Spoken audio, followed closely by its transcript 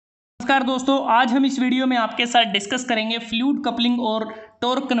नमस्कार दोस्तों, आज हम इस वीडियो में आपके साथ डिस्कस करेंगे फ्लूइड कपलिंग और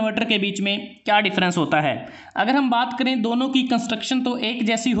टॉर्क कन्वर्टर के बीच में क्या डिफरेंस होता है। अगर हम बात करें, दोनों की कंस्ट्रक्शन तो एक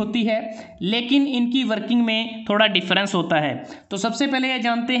जैसी होती है, लेकिन इनकी वर्किंग में थोड़ा डिफरेंस होता है। तो सबसे पहले ये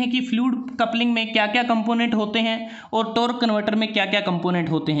जानते हैं कि फ्लूइड कपलिंग में क्या क्या कंपोनेंट होते हैं और टॉर्क कन्वर्टर में क्या क्या कंपोनेंट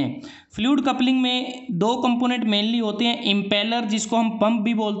होते हैं। फ्लूइड कपलिंग में दो कंपोनेंट मेनली होते हैं, इम्पेलर जिसको हम पंप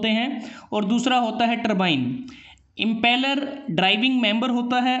भी बोलते हैं, और दूसरा होता है टरबाइन। इम्पेलर ड्राइविंग मेंबर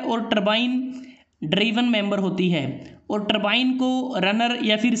होता है और टरबाइन ड्राइवन मेंबर होती है, और टरबाइन को रनर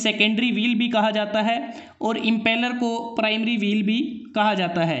या फिर सेकेंडरी व्हील भी कहा जाता है और इम्पेलर को प्राइमरी व्हील भी कहा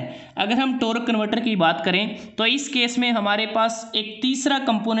जाता है। अगर हम टॉर्क कन्वर्टर की बात करें तो इस केस में हमारे पास एक तीसरा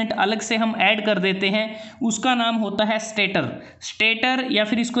कंपोनेंट अलग से हम ऐड कर देते हैं, उसका नाम होता है स्टेटर या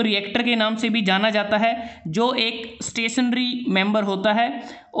फिर इसको रिएक्टर के नाम से भी जाना जाता है, जो एक स्टेशनरी मेंबर होता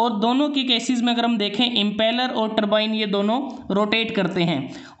है। और दोनों की केसेस में अगर हम देखें, इम्पेलर और टरबाइन ये दोनों रोटेट करते हैं,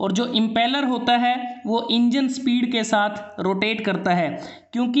 और जो इम्पेलर होता है वो इंजन स्पीड के साथ रोटेट करता है,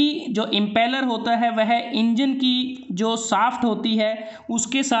 क्योंकि जो इम्पेलर होता है वह इंजन की जो शाफ्ट होती है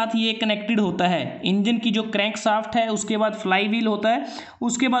उसके साथ ये कनेक्टेड होता है। इंजन की जो क्रैंक शाफ्ट है, उसके बाद फ्लाई व्हील होता है,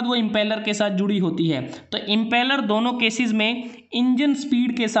 उसके बाद वो इम्पेलर के साथ जुड़ी होती है। तो इम्पेलर दोनों केसेस में इंजन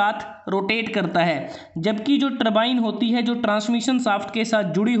स्पीड के साथ रोटेट करता है, जबकि जो टरबाइन होती है जो ट्रांसमिशन शाफ्ट के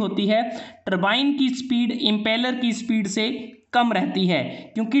साथ जुड़ी होती है, टरबाइन की स्पीड इम्पेलर की स्पीड से कम रहती है,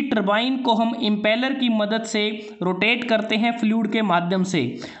 क्योंकि टरबाइन को हम इम्पेलर की मदद से रोटेट करते हैं फ्लूइड के माध्यम से।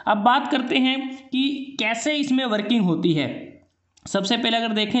 अब बात करते हैं कि कैसे इसमें वर्किंग होती है। सबसे पहले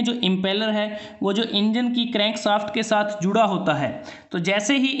अगर देखें, जो इम्पेलर है वो जो इंजन की क्रैंक शाफ्ट के साथ जुड़ा होता है, तो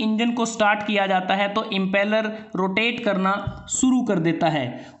जैसे ही इंजन को स्टार्ट किया जाता है तो इम्पेलर रोटेट करना शुरू कर देता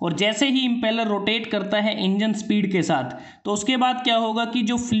है, और जैसे ही इम्पेलर रोटेट करता है इंजन स्पीड के साथ, तो उसके बाद क्या होगा कि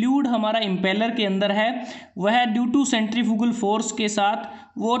जो फ्लूइड हमारा इम्पेलर के अंदर है वह ड्यू टू सेंट्रीफ्यूगल फोर्स के साथ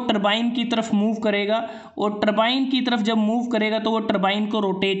वो टरबाइन की तरफ मूव करेगा, और टरबाइन की तरफ जब मूव करेगा तो वो टरबाइन को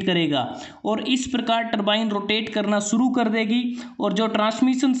रोटेट करेगा, और इस प्रकार टरबाइन रोटेट करना शुरू कर देगी, और जो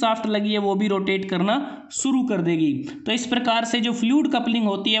ट्रांसमिशन शाफ्ट लगी है वो भी रोटेट करना शुरू कर देगी। तो इस प्रकार से जो फ्लूइड कपलिंग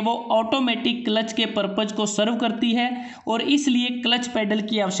होती है वो ऑटोमेटिक क्लच के पर्पज को सर्व करती है, और इसलिए क्लच पेडल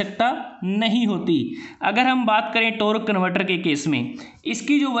की आवश्यकता नहीं होती। अगर हम बात करें टॉर्क कन्वर्टर के केस में,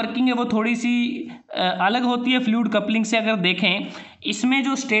 इसकी जो वर्किंग है वो थोड़ी सी अलग होती है फ्लूइड कपलिंग से। अगर देखें, इसमें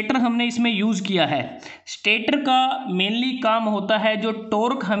जो स्टेटर हमने इसमें यूज़ किया है, स्टेटर का मेनली काम होता है जो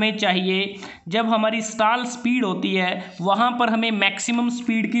टॉर्क हमें चाहिए जब हमारी स्टाल स्पीड होती है वहाँ पर हमें मैक्सिमम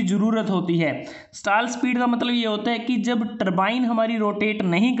स्पीड की ज़रूरत होती है। स्टाल स्पीड का मतलब ये होता है कि जब टरबाइन हमारी रोटेट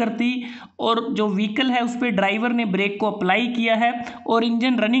नहीं करती और जो व्हीकल है उस पर ड्राइवर ने ब्रेक को अप्लाई किया है और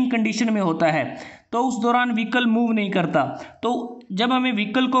इंजन रनिंग कंडीशन में होता है, तो उस दौरान व्हीकल मूव नहीं करता। तो जब हमें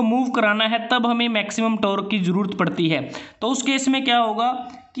व्हीकल को मूव कराना है तब हमें मैक्सिमम टॉर्क की ज़रूरत पड़ती है। तो उस केस में क्या होगा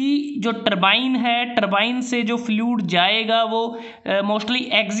कि जो टरबाइन है, टरबाइन से जो फ्लूइड जाएगा वो मोस्टली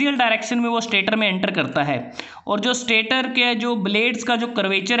एक्सियल डायरेक्शन में वो स्टेटर में एंटर करता है, और जो स्टेटर के जो ब्लेड्स का जो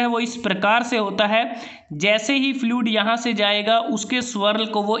कर्वेचर है वो इस प्रकार से होता है, जैसे ही फ्लूइड यहाँ से जाएगा उसके स्वर्ल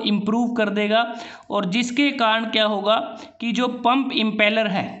को वो इम्प्रूव कर देगा, और जिसके कारण क्या होगा कि जो पंप इम्पेलर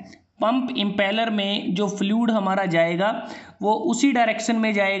है, पंप इम्पेलर में जो फ्लूइड हमारा जाएगा वो उसी डायरेक्शन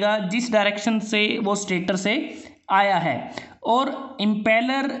में जाएगा जिस डायरेक्शन से वो स्टेटर से आया है, और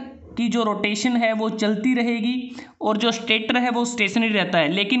इम्पेलर की जो रोटेशन है वो चलती रहेगी और जो स्टेटर है वो स्टेशनरी रहता है।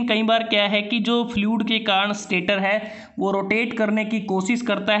 लेकिन कई बार क्या है कि जो फ्लूइड के कारण स्टेटर है वो रोटेट करने की कोशिश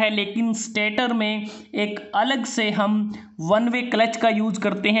करता है, लेकिन स्टेटर में एक अलग से हम वन वे क्लच का यूज़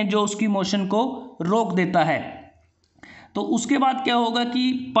करते हैं जो उसकी मोशन को रोक देता है। तो उसके बाद क्या होगा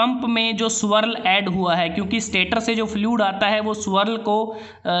कि पंप में जो स्वर्ल ऐड हुआ है, क्योंकि स्टेटर से जो फ्लूइड आता है वो स्वर्ल को,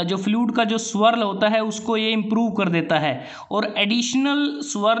 जो फ्लूइड का जो स्वर्ल होता है उसको ये इम्प्रूव कर देता है, और एडिशनल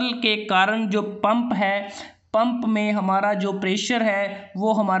स्वर्ल के कारण जो पंप है, पंप में हमारा जो प्रेशर है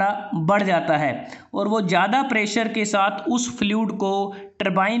वो हमारा बढ़ जाता है, और वो ज़्यादा प्रेशर के साथ उस फ्लूइड को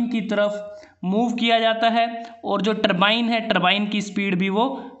टरबाइन की तरफ मूव किया जाता है, और जो टरबाइन है, टरबाइन की स्पीड भी वो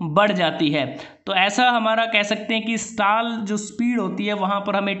बढ़ जाती है। तो ऐसा हमारा कह सकते हैं कि स्टाल जो स्पीड होती है वहाँ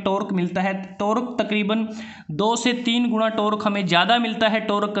पर हमें टॉर्क मिलता है। टॉर्क तकरीबन 2 से 3 गुना टॉर्क हमें ज़्यादा मिलता है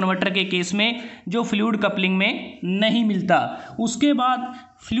टॉर्क कन्वर्टर के केस में, जो फ्लूइड कपलिंग में नहीं मिलता। उसके बाद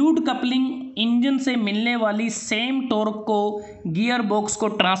फ्लूइड कपलिंग इंजन से मिलने वाली सेम टॉर्क को गियर बॉक्स को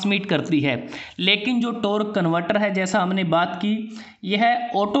ट्रांसमिट करती है, लेकिन जो टॉर्क कन्वर्टर है, जैसा हमने बात की,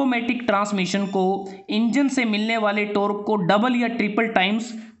 यह ऑटोमेटिक ट्रांसमिशन को इंजन से मिलने वाले टॉर्क को डबल या ट्रिपल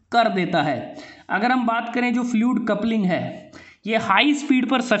टाइम्स कर देता है। अगर हम बात करें, जो फ्लूइड कपलिंग है ये हाई स्पीड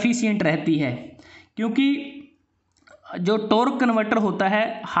पर सफिशिएंट रहती है, क्योंकि जो टॉर्क कन्वर्टर होता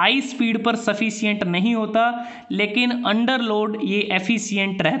है हाई स्पीड पर सफिशिएंट नहीं होता, लेकिन अंडर लोड ये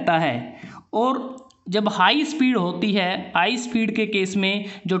एफिशिएंट रहता है। और जब हाई स्पीड होती है, हाई स्पीड के केस में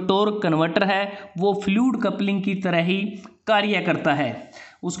जो टॉर्क कन्वर्टर है वो फ्लूइड कपलिंग की तरह ही कार्य करता है।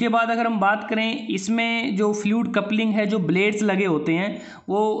 उसके बाद अगर हम बात करें, इसमें जो फ्लूइड कपलिंग है, जो ब्लेड्स लगे होते हैं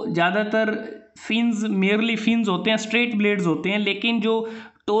वो ज़्यादातर फिन्स, मेयरली फिन्स होते हैं, स्ट्रेट ब्लेड्स होते हैं। लेकिन जो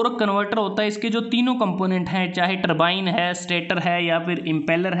टॉर्क कन्वर्टर होता है इसके जो तीनों कंपोनेंट हैं, चाहे टरबाइन है, स्टेटर है या फिर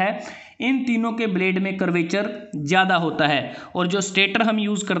इम्पेलर है, इन तीनों के ब्लेड में कर्वेचर ज़्यादा होता है। और जो स्टेटर हम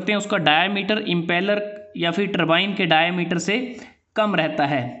यूज़ करते हैं उसका डायामीटर इम्पेलर या फिर टरबाइन के डायामीटर से कम रहता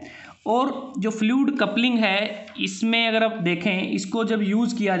है। और जो फ्लूइड कपलिंग है इसमें अगर आप देखें, इसको जब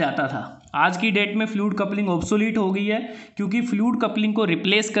यूज़ किया जाता था, आज की डेट में फ्लूइड कपलिंग ऑब्सोलीट हो गई है क्योंकि फ्लूइड कपलिंग को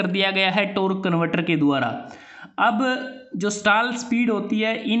रिप्लेस कर दिया गया है टॉर्क कन्वर्टर के द्वारा। अब जो स्टॉल स्पीड होती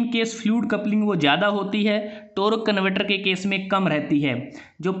है इन केस फ्लूइड कपलिंग वो ज़्यादा होती है, टॉर्क कन्वर्टर के केस में कम रहती है।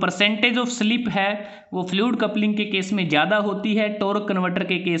 जो परसेंटेज ऑफ स्लिप है वो फ्लूइड कपलिंग के केस में ज़्यादा होती है, टॉर्क कन्वर्टर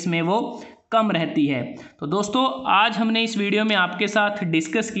के केस में वो कम रहती है। तो दोस्तों आज हमने इस वीडियो में आपके साथ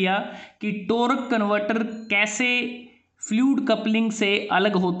डिस्कस किया कि टॉर्क कन्वर्टर कैसे फ्लूइड कपलिंग से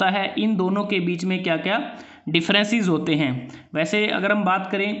अलग होता है, इन दोनों के बीच में क्या क्या डिफरेंसेस होते हैं। वैसे अगर हम बात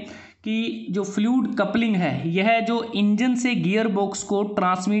करें कि जो फ्लूइड कपलिंग है यह जो इंजन से गियर बॉक्स को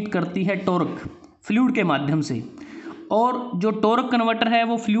ट्रांसमिट करती है टॉर्क फ्लूइड के माध्यम से, और जो टॉर्क कन्वर्टर है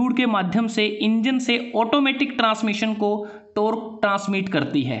वो फ्लूइड के माध्यम से इंजन से ऑटोमेटिक ट्रांसमिशन को टॉर्क ट्रांसमिट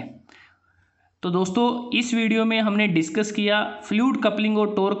करती है। तो दोस्तों इस वीडियो में हमने डिस्कस किया फ्लूइड कपलिंग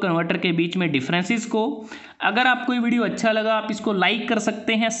और टॉर्क कन्वर्टर के बीच में डिफरेंसेस को। अगर आपको ये वीडियो अच्छा लगा आप इसको लाइक कर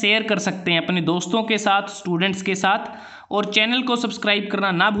सकते हैं, शेयर कर सकते हैं अपने दोस्तों के साथ, स्टूडेंट्स के साथ, और चैनल को सब्सक्राइब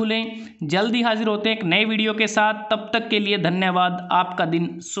करना ना भूलें। जल्दी हाजिर होते हैं एक नए वीडियो के साथ, तब तक के लिए धन्यवाद। आपका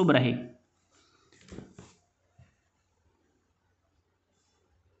दिन शुभ रहे।